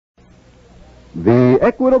The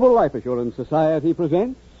Equitable Life Assurance Society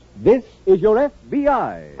presents This Is Your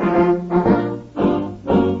F.B.I.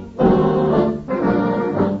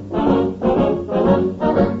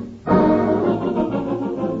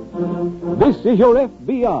 This is Your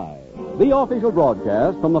F.B.I., the official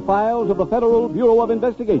broadcast from the files of the Federal Bureau of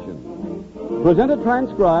Investigation. Presented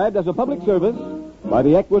transcribed as a public service by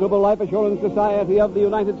the Equitable Life Assurance Society of the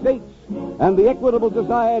United States and the Equitable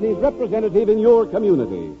Society's representative in your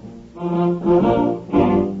community.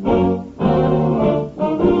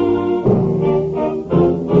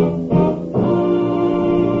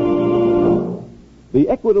 The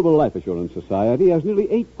Equitable Life Assurance Society has nearly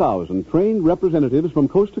 8,000 trained representatives from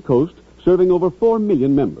coast to coast, serving over 4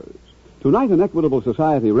 million members. Tonight, an Equitable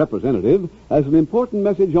Society representative has an important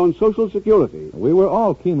message on Social Security. We were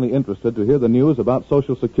all keenly interested to hear the news about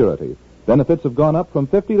Social Security. Benefits have gone up from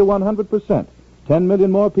 50 to 100%. 10 million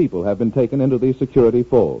more people have been taken into the Security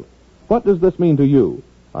fold. What does this mean to you?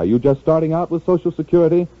 Are you just starting out with Social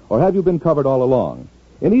Security, or have you been covered all along?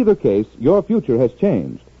 In either case, your future has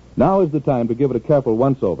changed. Now is the time to give it a careful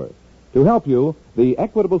once-over. To help you, the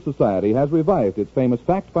Equitable Society has revised its famous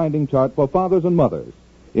fact-finding chart for fathers and mothers.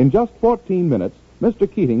 In just 14 minutes, Mr.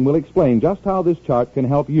 Keating will explain just how this chart can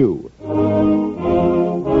help you.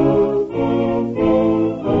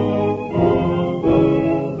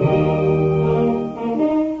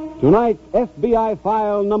 Tonight, FBI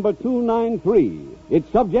file number 293. Its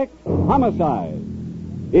subject, homicide.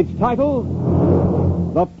 Its title,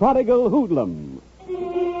 The Prodigal Hoodlum.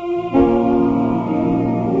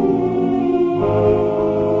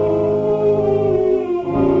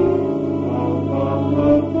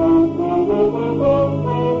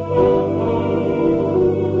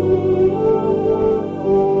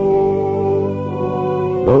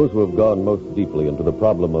 Those who have gone most deeply into the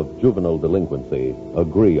problem of juvenile delinquency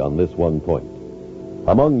agree on this one point.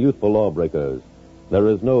 Among youthful lawbreakers, there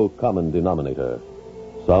is no common denominator.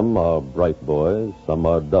 Some are bright boys, some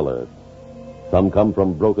are dullard. Some come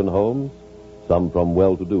from broken homes, some from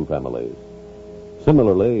well-to-do families.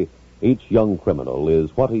 Similarly, each young criminal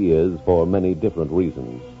is what he is for many different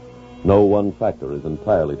reasons. No one factor is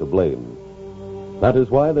entirely to blame. That is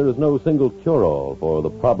why there is no single cure-all for the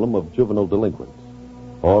problem of juvenile delinquents,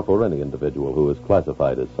 or for any individual who is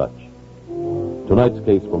classified as such. Tonight's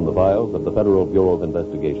case from the files of the Federal Bureau of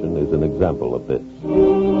Investigation is an example of this.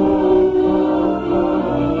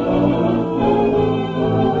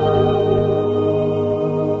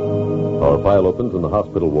 Our file opens in the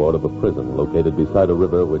hospital ward of a prison located beside a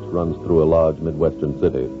river which runs through a large Midwestern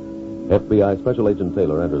city. FBI Special Agent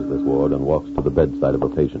Taylor enters this ward and walks to the bedside of a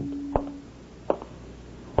patient.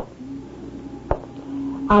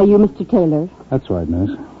 Are you Mr. Taylor? That's right,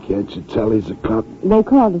 miss. Can't you tell he's a cop? They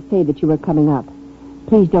called to say that you were coming up.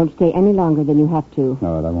 Please don't stay any longer than you have to.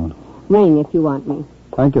 All right, I won't. Ring if you want me.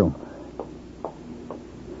 Thank you.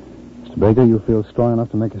 Mr. Baker, you feel strong enough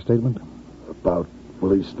to make a statement? About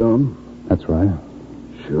Willie Stone? That's right.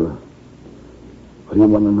 Sure. What do you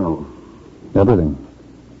want to know? Everything.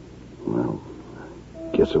 Well,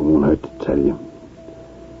 guess it won't hurt to tell you.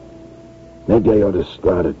 Maybe I ought to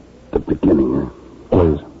start at the beginning, huh?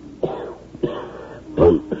 Please.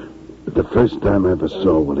 Well, the first time I ever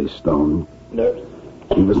saw Willie Stone,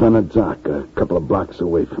 he was on a dock a couple of blocks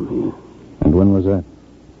away from here. And when was that?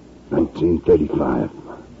 1935.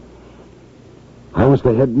 I was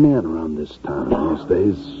the head man around this town in those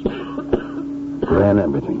days. Ran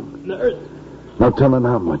everything. No telling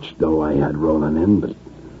how much dough I had rolling in, but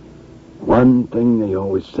one thing they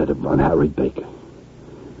always said about Harry Baker.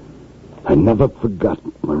 I never forgot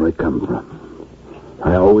where I come from.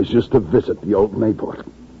 I always used to visit the old Mayport.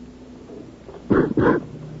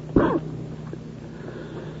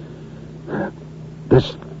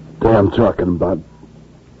 This day I'm talking about,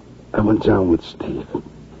 I went down with Steve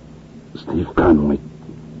Conway,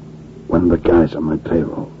 one of the guys on my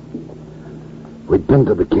payroll. We'd been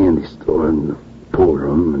to the candy store and the pool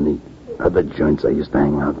room and the other joints I used to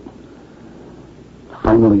hang out.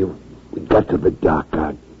 Finally, we got to the dock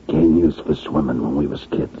our gang used for swimming when we was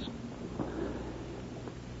kids.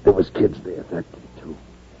 There was kids there that day, too.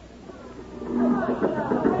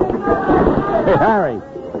 Hey, Harry,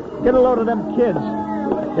 get a load of them kids.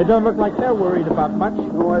 They don't look like they're worried about much.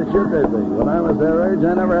 Oh, why should they be? When I was their age,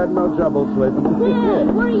 I never had no trouble sleeping. Hey,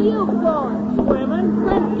 where are you going? Swimming?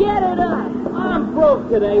 Let's get it up. I'm broke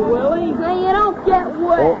today, Willie. Hey, you don't get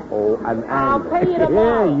wet. I'm I'll pay you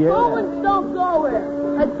tomorrow. Go and don't go it.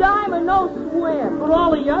 A dime and no swim. But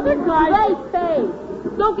all the other guys... They pay.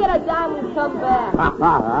 Go get a dime and come back.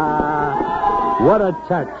 What a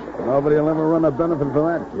touch. Nobody will ever run a benefit for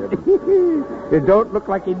that kid. It don't look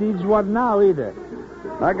like he needs one now, either.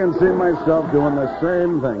 I can see myself doing the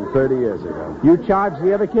same thing 30 years ago. You charged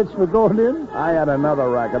the other kids for going in? I had another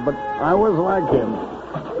racket, but I was like him.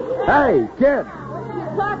 Hey, kid. You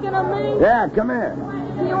talking to me? Yeah, come here.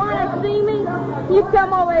 You want to see me? You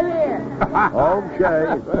come over here. Okay.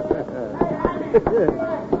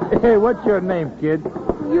 Hey, what's your name, kid?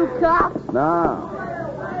 You cop? No.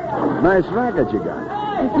 Nice racket you got.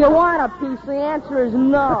 If you want a piece, the answer is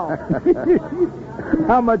no.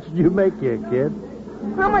 How much do you make here, kid?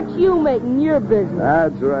 How much you make in your business?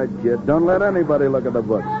 That's right, kid. Don't let anybody look at the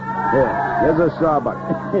books. Here, here's a sawbuck.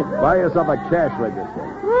 Buy yourself a cash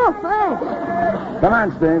register. Oh, thanks. Come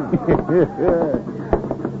on, Steve.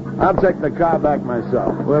 I'll take the car back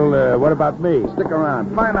myself. Well, what about me? Stick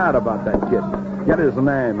around. Find out about that kid. Get his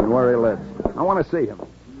name and where he lives. I want to see him.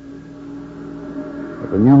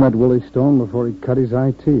 But you met Willie Stone before he cut his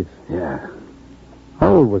eye teeth. Yeah,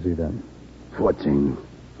 How old was he then? 14.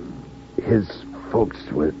 His folks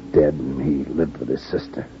were dead, and he lived with his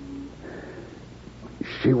sister.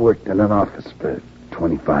 She worked in an office for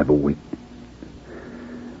 $25 a week.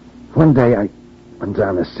 One day I went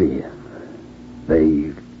down to see her.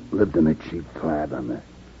 They lived in a cheap flat on the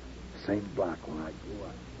same block where I grew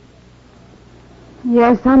up.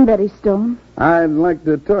 Yes, I'm Betty Stone. I'd like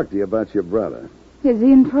to talk to you about your brother. Is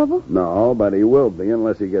he in trouble? No, but he will be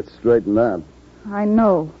unless he gets straightened out. I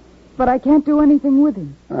know, but I can't do anything with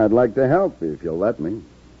him. I'd like to help you if you'll let me.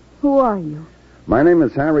 Who are you? My name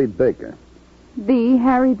is Harry Baker. The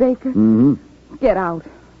Harry Baker? Mm-hmm. Get out.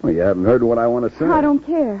 Well, you haven't heard what I want to say. I don't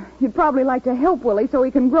care. You'd probably like to help Willie so he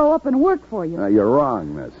can grow up and work for you. You're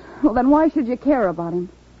wrong, miss. Well, then why should you care about him?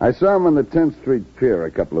 I saw him on the 10th Street Pier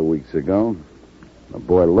a couple of weeks ago. The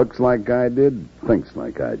boy looks like I did, thinks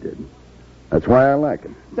like I did. That's why I like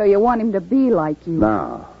him. So you want him to be like you?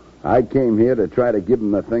 No. I came here to try to give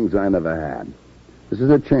him the things I never had. This is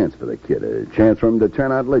a chance for the kid, a chance for him to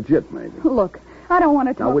turn out legit, maybe. Look, I don't want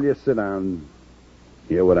to talk... Now, will you sit down and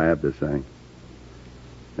hear what I have to say?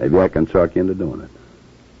 Maybe I can talk you into doing it.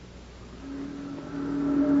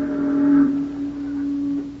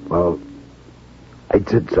 Well, I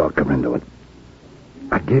did talk her into it.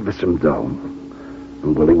 I gave her some dough,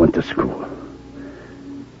 and Willie went to school.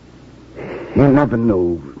 He never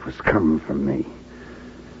knew it was coming from me.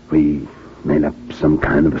 We made up some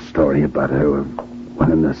kind of a story about her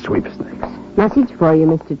winning the sweepstakes. Message for you,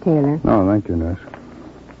 Mr. Taylor. Oh, thank you, nurse.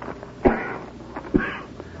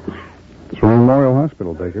 It's from Memorial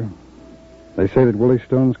Hospital, Baker. They say that Willie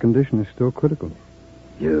Stone's condition is still critical.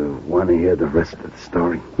 You want to hear the rest of the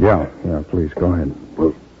story? Yeah, please, go ahead.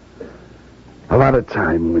 Well, a lot of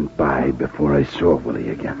time went by before I saw Willie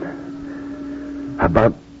again.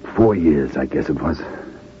 About 4 years, I guess it was.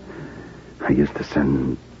 I used to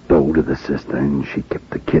send dough to the sister, and she kept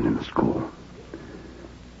the kid in school.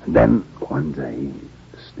 And then, one day,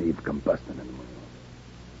 Steve come busting in the room.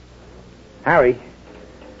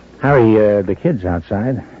 Harry, the kid's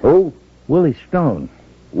outside. Who? Willie Stone.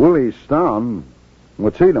 Willie Stone?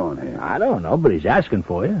 What's he doing here? I don't know, but he's asking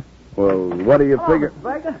for you. Well, what do you figure?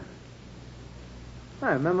 Baker?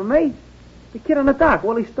 I remember me. The kid on the dock,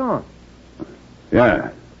 Willie Stone.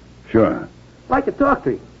 Yeah, sure. I'd like to talk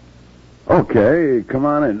to you. Okay, come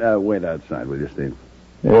on in. Wait outside, will you, Steve?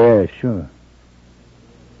 Yeah, sure.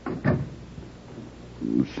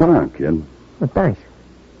 Sit down, kid. Well, thanks.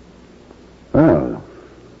 Oh,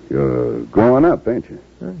 you're growing up, ain't you?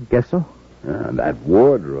 Guess so. That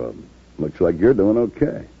wardrobe. Looks like you're doing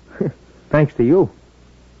okay. Thanks to you.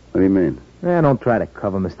 What do you mean? Don't try to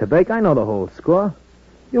cover, Mr. Baker. I know the whole score.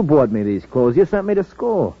 You bought me these clothes. You sent me to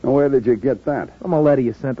school. And where did you get that? From a letter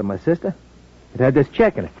you sent to my sister. It had this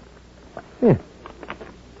check in it. Here.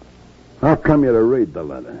 How come you to read the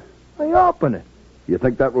letter? I open it. You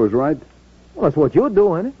think that was right? Well, that's what you're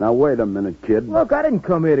doing. Now, wait a minute, kid. Look, I didn't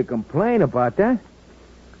come here to complain about that.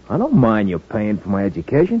 I don't mind you paying for my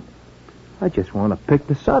education. I just want to pick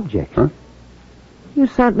the subjects. Huh? You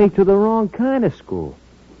sent me to the wrong kind of school.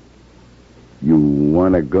 You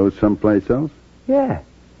want to go someplace else? Yeah.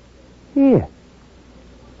 Here.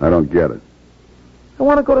 I don't get it. I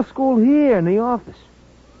want to go to school here in the office.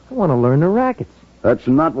 I want to learn the rackets. That's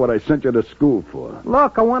not what I sent you to school for.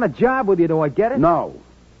 Look, I want a job with you. Do I get it? No.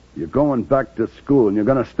 You're going back to school, and you're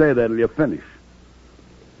going to stay there till you finish.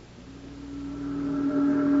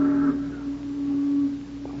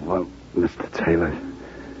 Well, Mr. Taylor,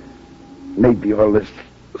 maybe all this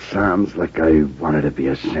sounds like I wanted to be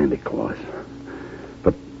a Santa Claus.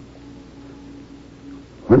 But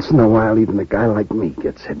once in a while, even a guy like me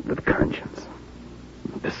gets hit with conscience.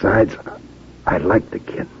 Besides, I like the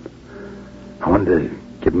kid. I wanted to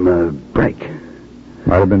give him a break.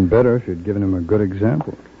 Might have been better if you'd given him a good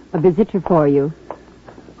example. A visitor for you.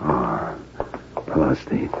 Hello,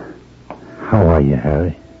 Steve. How are you,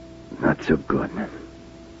 Harry? Not so good.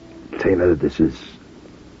 Taylor, this is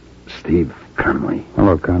Steve Conway.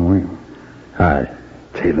 Hello, Conway. Hi.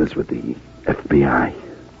 Taylor's with the F.B.I.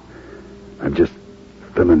 I'm just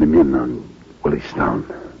filling him in on Willie Stone.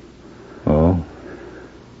 Oh?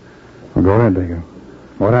 Well, go ahead, Baker.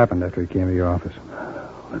 What happened after he came to your office?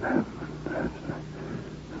 What happened?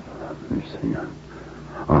 Let me see.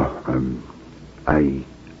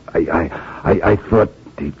 I thought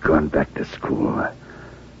he'd gone back to school.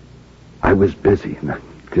 I was busy and I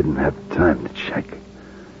didn't have time to check.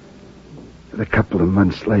 And a couple of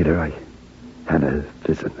months later, I had a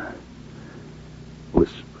visit. It was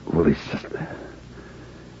Willie's sister.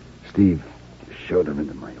 Steve showed him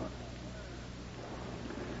into my office.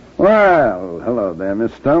 Well, hello there,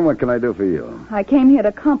 Miss Stone. What can I do for you? I came here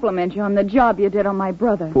to compliment you on the job you did on my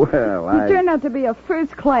brother. Well, He turned out to be a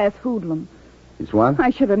first-class hoodlum. He's what? I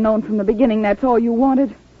should have known from the beginning that's all you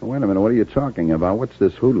wanted. Wait a minute. What are you talking about? What's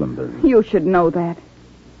this hoodlum business? You should know that.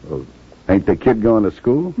 Well, ain't the kid going to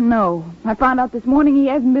school? No. I found out this morning he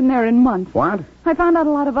hasn't been there in months. What? I found out a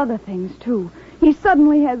lot of other things, too. He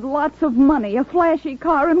suddenly has lots of money, a flashy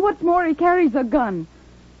car, and what's more, he carries a gun.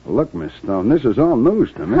 Look, Miss Stone, this is all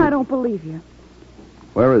news to me. I don't believe you.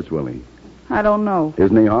 Where is Willie? I don't know.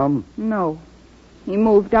 Isn't he home? No. He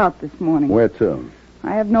moved out this morning. Where to?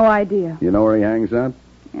 I have no idea. You know where he hangs out?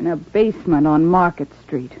 In a basement on Market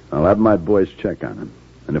Street. I'll have my boys check on him.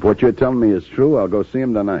 And if what you're telling me is true, I'll go see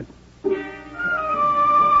him tonight.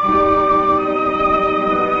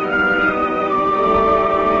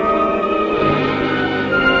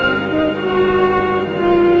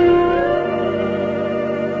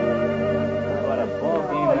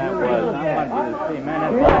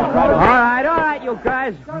 All right, you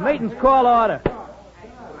guys. Meeting's call order.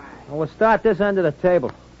 Well, we'll start this end of the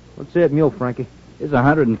table. Let's see it, mule, Frankie. Here's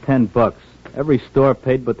 $110. Every store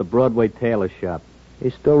paid but the Broadway tailor shop. He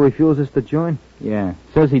still refuses to join? Yeah.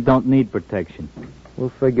 Says he don't need protection. We'll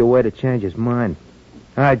figure a way to change his mind.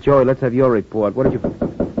 All right, Joey, let's have your report. What did you...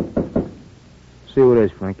 See who it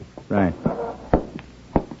is, Frankie. Right.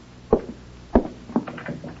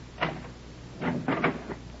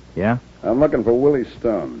 Yeah? I'm looking for Willie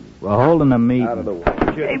Stone. We're holding a meeting. Out of the way.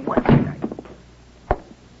 Hey, what?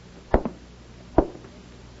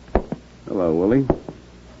 Hello, Willie.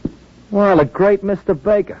 Well, the great Mr.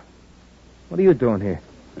 Baker. What are you doing here?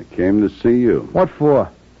 I came to see you. What for?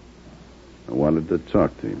 I wanted to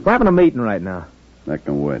talk to you. We're having a meeting right now. I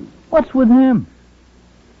can wait. What's with him?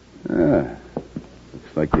 Ah,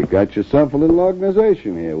 looks like you got yourself a little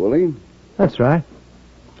organization here, Willie. That's right.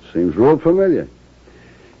 Seems real familiar.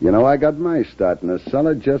 You know, I got my start in a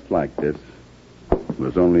cellar just like this. It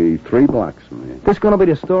was only 3 blocks from here. This gonna be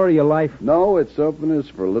the story of your life? No, it's openness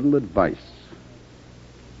for a little advice.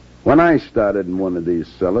 When I started in one of these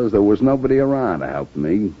cellars, there was nobody around to help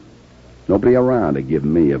me. Nobody around to give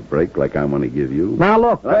me a break like I want to give you. Now,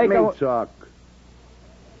 look, Let Baker... me talk.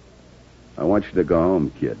 I want you to go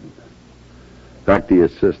home, kid. Back to your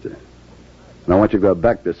sister. And I want you to go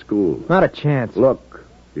back to school. Not a chance. Look,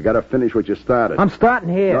 you got to finish what you started. I'm starting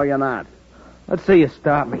here. No, you're not. Let's see you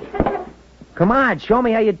stop me. Come on, show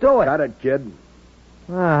me how you do it. Got it, kid.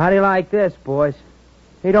 How do you like this, boys?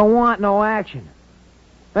 He don't want no action.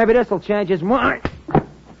 Maybe this'll change his mind.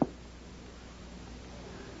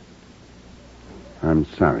 I'm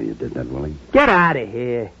sorry you did that, Willie. Get out of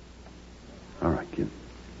here. All right, kid.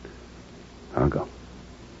 I'll go.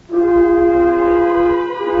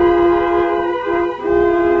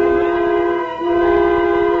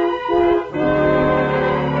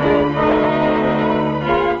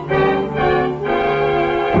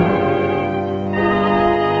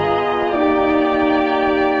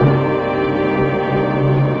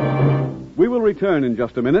 We will return in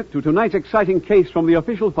just a minute to tonight's exciting case from the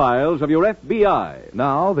official files of your F.B.I.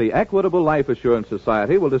 Now, the Equitable Life Assurance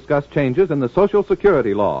Society will discuss changes in the Social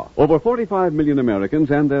Security law. Over 45 million Americans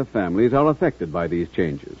and their families are affected by these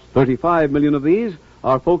changes. 35 million of these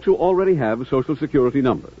are folks who already have Social Security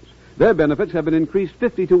numbers. Their benefits have been increased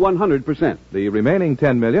 50 to 100%. The remaining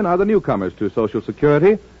 10 million are the newcomers to Social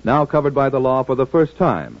Security, now covered by the law for the first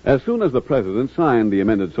time. As soon as the President signed the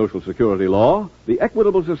amended Social Security law, the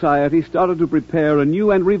Equitable Society started to prepare a new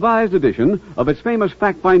and revised edition of its famous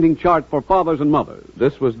fact-finding chart for fathers and mothers.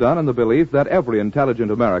 This was done in the belief that every intelligent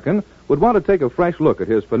American would want to take a fresh look at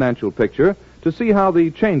his financial picture to see how the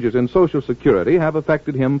changes in Social Security have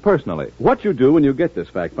affected him personally. What you do when you get this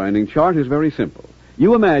fact-finding chart is very simple.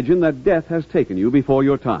 You imagine that death has taken you before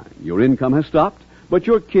your time. Your income has stopped, but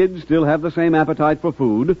your kids still have the same appetite for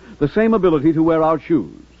food, the same ability to wear out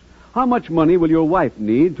shoes. How much money will your wife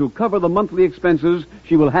need to cover the monthly expenses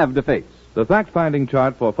she will have to face? The fact-finding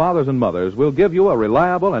chart for fathers and mothers will give you a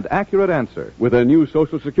reliable and accurate answer. With their new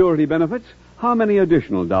Social Security benefits, how many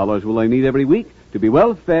additional dollars will they need every week to be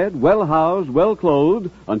well-fed, well-housed, well-clothed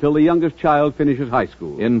until the youngest child finishes high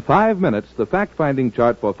school? In 5 minutes, the fact-finding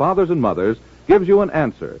chart for fathers and mothers gives you an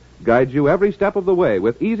answer, guides you every step of the way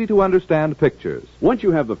with easy-to-understand pictures. Once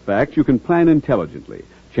you have the facts, you can plan intelligently.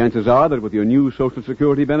 Chances are that with your new Social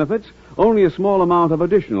Security benefits, only a small amount of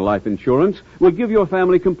additional life insurance will give your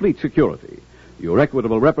family complete security. Your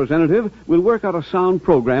Equitable representative will work out a sound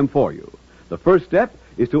program for you. The first step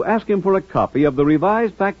is to ask him for a copy of the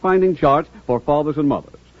revised fact-finding chart for fathers and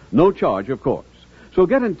mothers. No charge, of course. So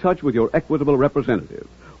get in touch with your Equitable representative,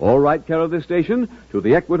 or write care of this station to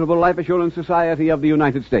the Equitable Life Assurance Society of the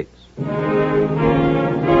United States.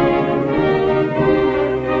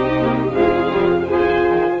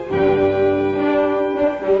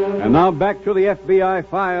 And now back to the FBI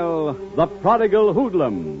file, The Prodigal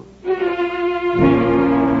Hoodlum.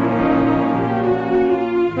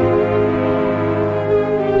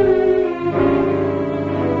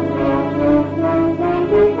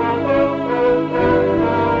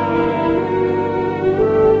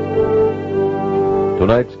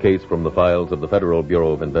 Tonight's case from the files of the Federal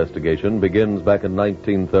Bureau of Investigation begins back in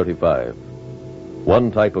 1935.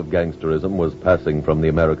 One type of gangsterism was passing from the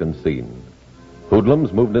American scene.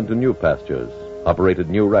 Hoodlums moved into new pastures, operated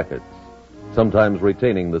new rackets, sometimes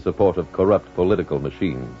retaining the support of corrupt political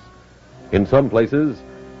machines. In some places,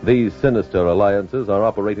 these sinister alliances are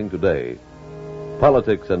operating today.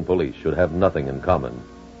 Politics and police should have nothing in common.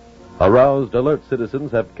 Aroused, alert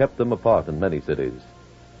citizens have kept them apart in many cities.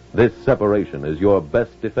 This separation is your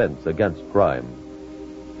best defense against crime.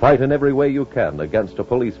 Fight in every way you can against a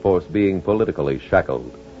police force being politically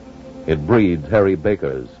shackled. It breeds Harry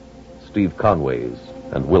Bakers, Steve Conways,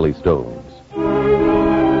 and Willie Stones.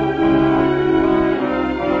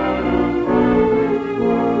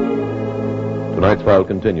 Tonight's file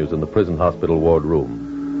continues in the prison hospital ward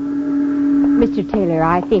room. Mr. Taylor,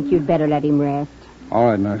 I think you'd better let him rest. All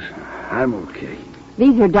right, nurse. I'm okay.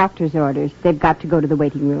 These are doctor's orders. They've got to go to the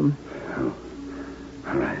waiting room. Oh.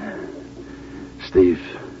 All right. Steve,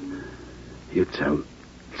 you tell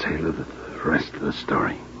Taylor the rest of the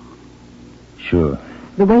story. Sure.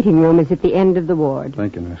 The waiting room is at the end of the ward.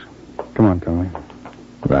 Thank you, nurse. Come on, Conway.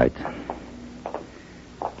 Right.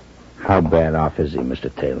 How bad off is he,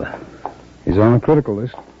 Mr. Taylor? He's on the critical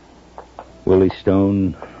list. Willie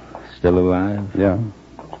Stone still alive? Yeah.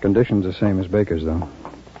 Condition's the same as Baker's, though.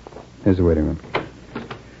 Here's the waiting room.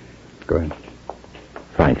 Go ahead.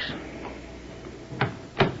 Thanks.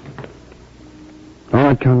 All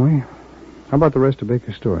right, Conway. How about the rest of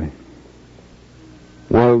Baker's story?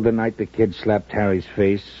 Well, the night the kid slapped Harry's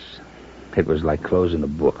face, it was like closing a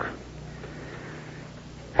book.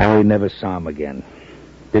 Harry never saw him again.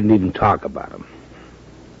 Didn't even talk about him.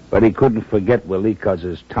 But he couldn't forget Willie, because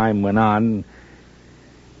as time went on,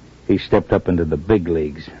 he stepped up into the big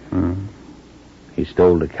leagues. Mm-hmm. He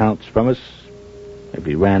stole accounts from us. If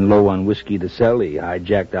he ran low on whiskey to sell, he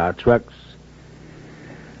hijacked our trucks.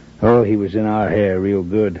 Oh, he was in our hair real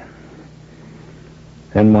good.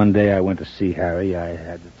 Then one day I went to see Harry. I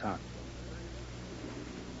had to talk.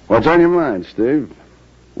 What's on your mind, Steve?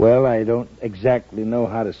 Well, I don't exactly know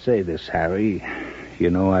how to say this, Harry. You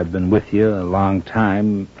know, I've been with you a long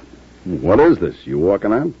time. What is this? You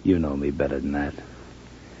walking out? You know me better than that.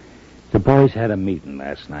 The boys had a meeting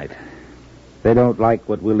last night. They don't like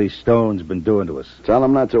what Willie Stone's been doing to us. Tell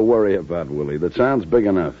them not to worry about Willie. That sounds big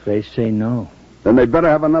enough. They say no. Then they better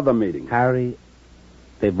have another meeting. Harry,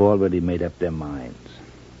 they've already made up their minds.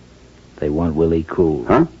 They want Willie cool.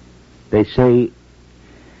 Huh? They say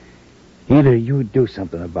either you do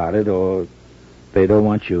something about it or they don't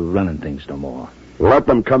want you running things no more. Let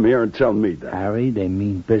them come here and tell me that. Harry, they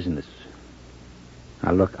mean business.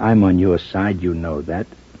 Now, look, I'm on your side. You know that.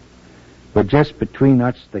 But just between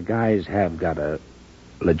us, the guys have got a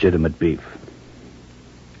legitimate beef.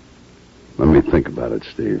 Let me think about it,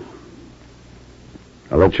 Steve.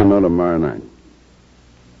 I'll let you know tomorrow night.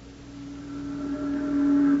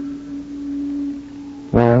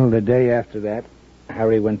 Well, the day after that,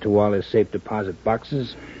 Harry went to all his safe deposit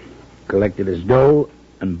boxes, collected his dough,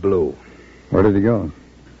 and blew. Where did he go?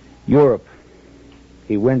 Europe.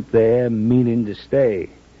 He went there meaning to stay.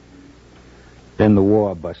 Then the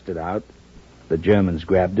war busted out. The Germans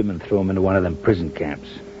grabbed him and threw him into one of them prison camps.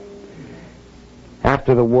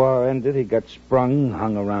 After the war ended, he got sprung,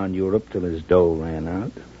 hung around Europe till his dough ran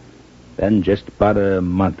out. Then, just about a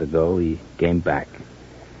month ago, he came back.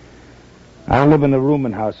 I live in a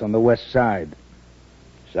rooming house on the west side.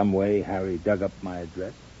 Some way, Harry dug up my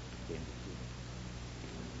address.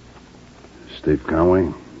 Steve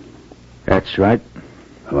Conway, That's right.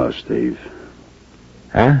 Hello, Steve.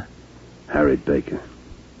 Huh? Harry Baker.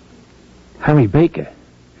 Harry Baker.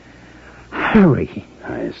 Harry.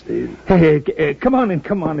 Hi, Steve. Hey, come on in.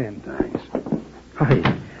 Thanks.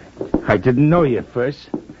 I didn't know you at first.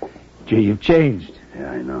 Gee, you've changed.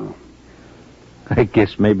 Yeah, I know. I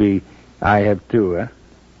guess maybe I have too, huh?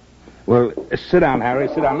 Well, sit down, Harry.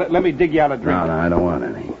 Sit down. Let me dig you out a drink. No, I don't want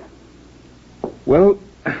any. Well,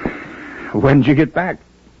 when'd you get back?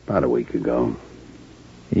 About a week ago.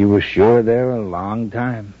 You were sure there a long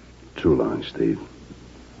time. Too long, Steve.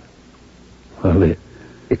 Well,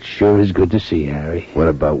 it sure is good to see you, Harry. What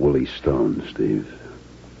about Willie Stone, Steve?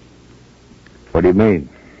 What do you mean?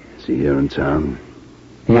 Is he here in town?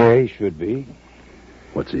 Yeah, he should be.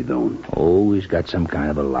 What's he doing? Oh, he's got some kind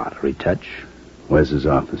of a lottery touch. Where's his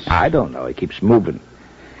office? I don't know. He keeps moving.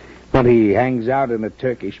 But he hangs out in a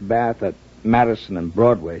Turkish bath at Madison and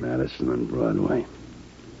Broadway. Madison and Broadway.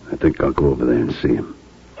 I think I'll go over there and see him.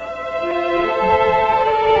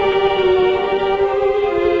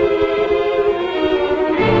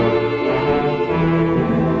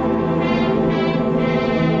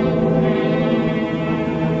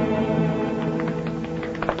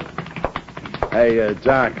 Hey,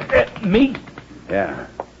 Doc. Me? Yeah.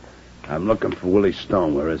 I'm looking for Willie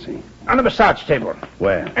Stone. Where is he? On the massage table.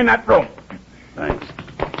 Where? In that room. Thanks.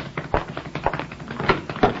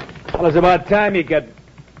 Well, it's about time you got...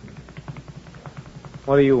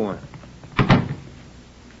 What do you want?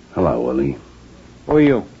 Hello, Willie. Who are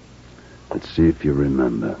you? Let's see if you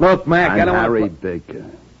remember. Look, Mac, I'm I don't Harry want... Baker.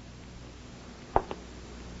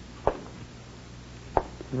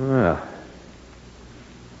 Well,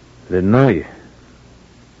 I didn't know you.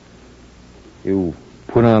 You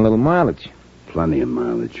put on a little mileage. Plenty of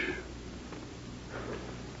mileage.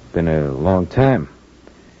 Been a long time.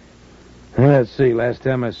 Let's see, last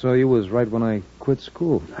time I saw you was right when I quit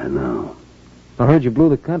school. I know. I heard you blew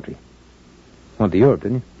the country. Went to Europe,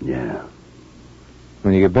 didn't you? Yeah.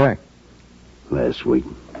 When you get back? Last week.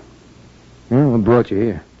 What brought you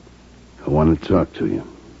here? I want to talk to you.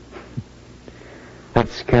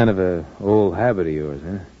 That's kind of a old habit of yours,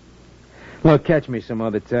 huh? Look, catch me some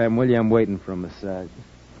other time, will you? I'm waiting for a massage.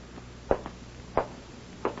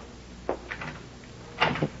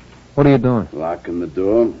 What are you doing? Locking the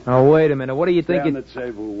door. Oh, wait a minute. What are you Stay thinking? on the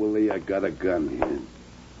table, Willie. I got a gun here.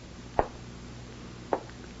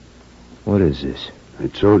 What is this? I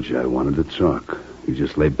told you I wanted to talk. You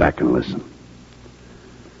just lay back and listen.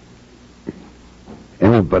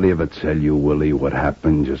 Anybody ever tell you, Willie, what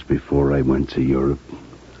happened just before I went to Europe?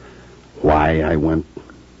 Why I went?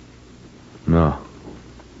 No.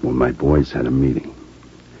 Well, my boys had a meeting.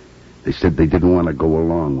 They said they didn't want to go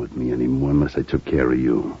along with me anymore unless I took care of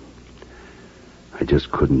you. I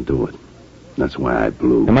just couldn't do it. That's why I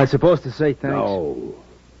blew. Am I supposed to say thanks? No.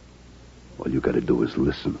 All you got to do is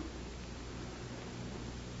listen.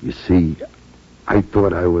 You see, I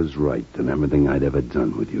thought I was right in everything I'd ever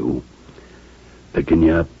done with you. Picking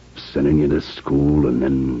you up, sending you to school, and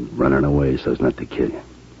then running away so as not to kill you.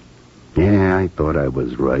 Yeah, I thought I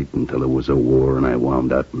was right until there was a war and I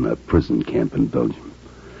wound up in a prison camp in Belgium.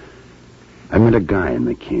 I met a guy in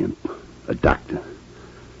the camp, a doctor.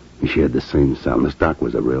 We shared the same cell, and this doc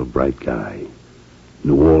was a real bright guy.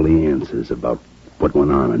 Knew all the answers about what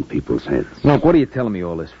went on in people's heads. Look, what are you telling me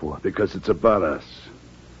all this for? Because it's about us.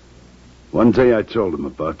 One day I told him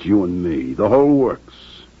about you and me, the whole works.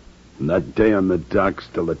 From that day on the docks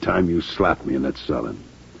till the time you slapped me in that cellar.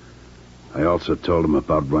 I also told him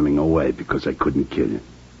about running away because I couldn't kill you.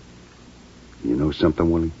 You know something,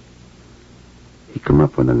 Willie? He come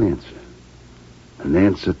up with an answer. An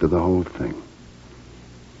answer to the whole thing.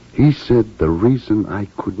 He said the reason I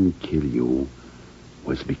couldn't kill you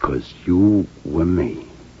was because you were me.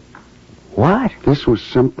 What? This was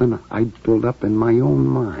something I'd built up in my own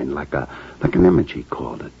mind, like an image, he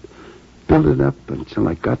called it. Built it up until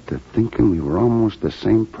I got to thinking we were almost the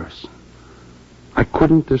same person. I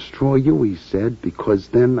couldn't destroy you, he said, because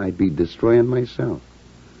then I'd be destroying myself.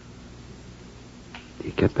 Do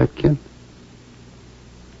you get that, kid?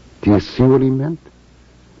 Do you see what he meant?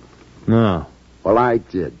 No. Well, I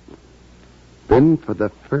did. Then, for the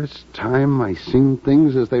first time, I seen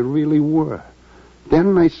things as they really were.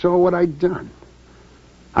 Then I saw what I'd done.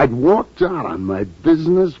 I'd walked out on my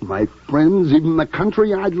business, my friends, even the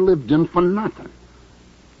country I'd lived in for nothing.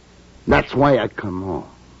 That's why I come home.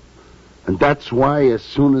 And that's why, as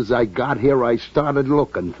soon as I got here, I started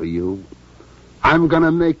looking for you. I'm going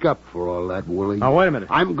to make up for all that, Willie. Oh, wait a minute.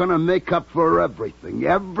 I'm going to make up for everything.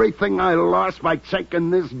 Everything I lost by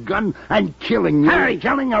taking this gun and killing you. Harry!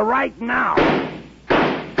 Killing you right now.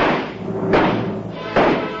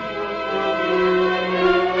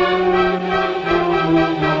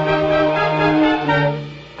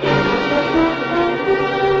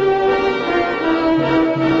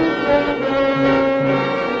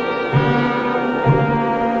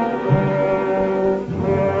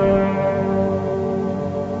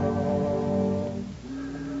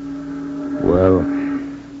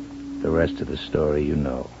 rest of the story you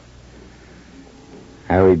know.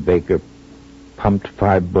 Harry Baker pumped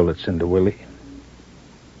 5 bullets into Willie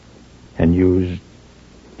and used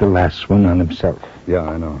the last one on himself. Yeah,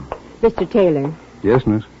 I know. Mr. Taylor. Yes,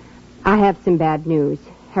 miss? I have some bad news.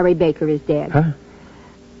 Harry Baker is dead. Huh?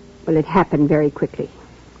 Well, it happened very quickly.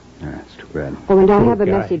 That's too bad. Oh, and I Poor have a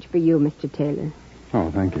guy. message for you, Mr. Taylor.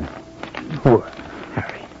 Oh, thank you. Poor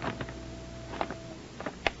Harry.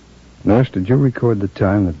 Nurse, did you record the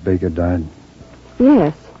time that Baker died?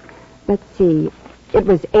 Yes. Let's see. It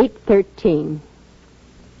was 8:13.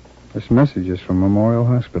 This message is from Memorial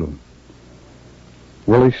Hospital.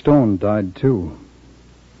 Willie Stone died, too,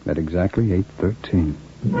 at exactly 8:13.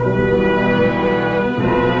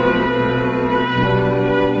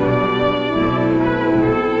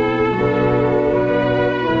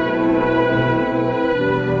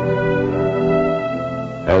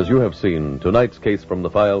 As you have seen, tonight's case from the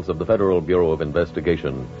files of the Federal Bureau of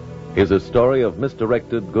Investigation is a story of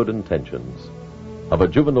misdirected good intentions, of a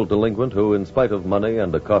juvenile delinquent who, in spite of money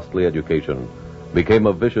and a costly education, became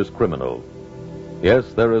a vicious criminal.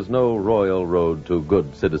 Yes, there is no royal road to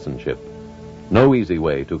good citizenship, no easy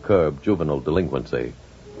way to curb juvenile delinquency.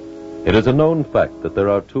 It is a known fact that there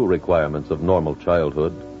are 2 requirements of normal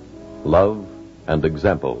childhood: love and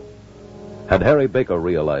example. Had Harry Baker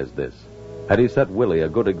realized this, had he set Willie a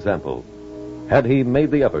good example, had he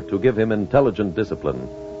made the effort to give him intelligent discipline,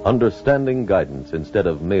 understanding guidance instead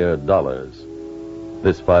of mere dollars,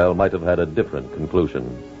 this file might have had a different conclusion.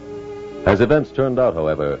 As events turned out,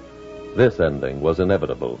 however, this ending was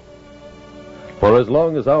inevitable. For as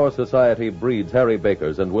long as our society breeds Harry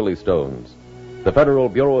Bakers and Willie Stones, the Federal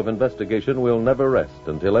Bureau of Investigation will never rest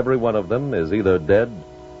until every one of them is either dead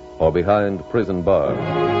or behind prison bars.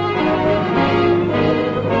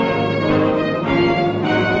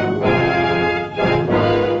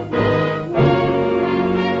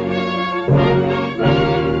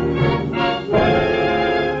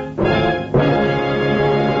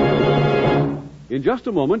 In just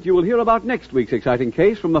a moment, you will hear about next week's exciting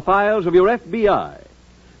case from the files of your F.B.I.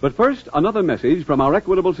 But first, another message from our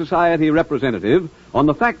Equitable Society representative on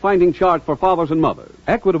the fact-finding chart for fathers and mothers.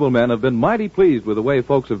 Equitable men have been mighty pleased with the way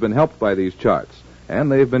folks have been helped by these charts,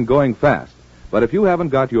 and they've been going fast. But if you haven't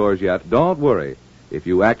got yours yet, don't worry. If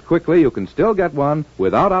you act quickly, you can still get one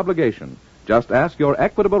without obligation. Just ask your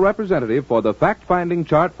Equitable representative for the fact-finding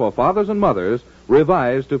chart for fathers and mothers,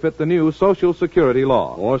 revised to fit the new Social Security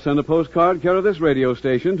law. Or send a postcard care of this radio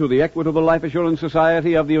station to the Equitable Life Assurance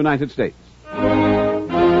Society of the United States.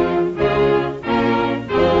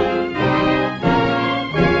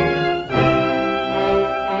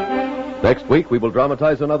 Next week, we will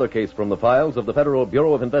dramatize another case from the files of the Federal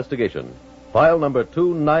Bureau of Investigation. File number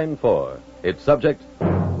 294. Its subject,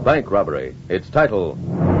 bank robbery. Its title,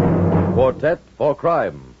 Quartet for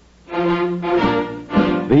Crime.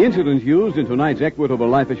 The incidents used in tonight's Equitable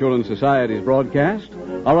Life Assurance Society's broadcast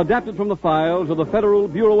are adapted from the files of the Federal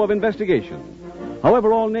Bureau of Investigation.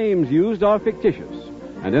 However, all names used are fictitious,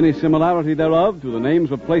 and any similarity thereof to the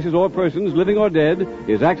names of places or persons, living or dead,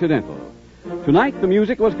 is accidental. Tonight, the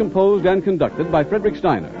music was composed and conducted by Frederick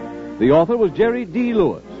Steiner. The author was Jerry D.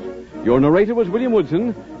 Lewis. Your narrator was William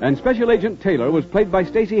Woodson, and Special Agent Taylor was played by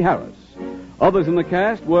Stacy Harris. Others in the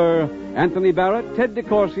cast were Anthony Barrett, Ted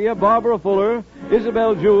DeCorsia, Barbara Fuller,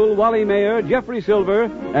 Isabel Jewell, Wally Mayer, Jeffrey Silver,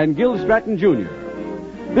 and Gil Stratton, Jr.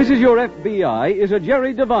 This Is Your F.B.I. is a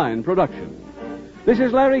Jerry Devine production. This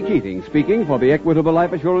is Larry Keating speaking for the Equitable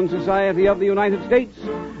Life Assurance Society of the United States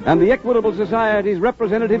and the Equitable Society's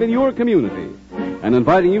representative in your community, and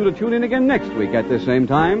inviting you to tune in again next week at this same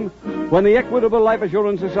time when the Equitable Life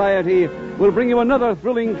Assurance Society will bring you another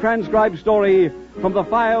thrilling transcribed story from the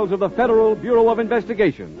files of the Federal Bureau of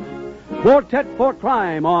Investigation. Quartet for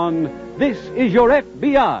Crime on This Is Your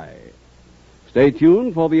F.B.I. Stay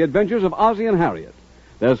tuned for the adventures of Ozzie and Harriet.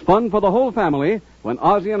 There's fun for the whole family when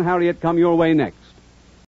Ozzie and Harriet come your way next.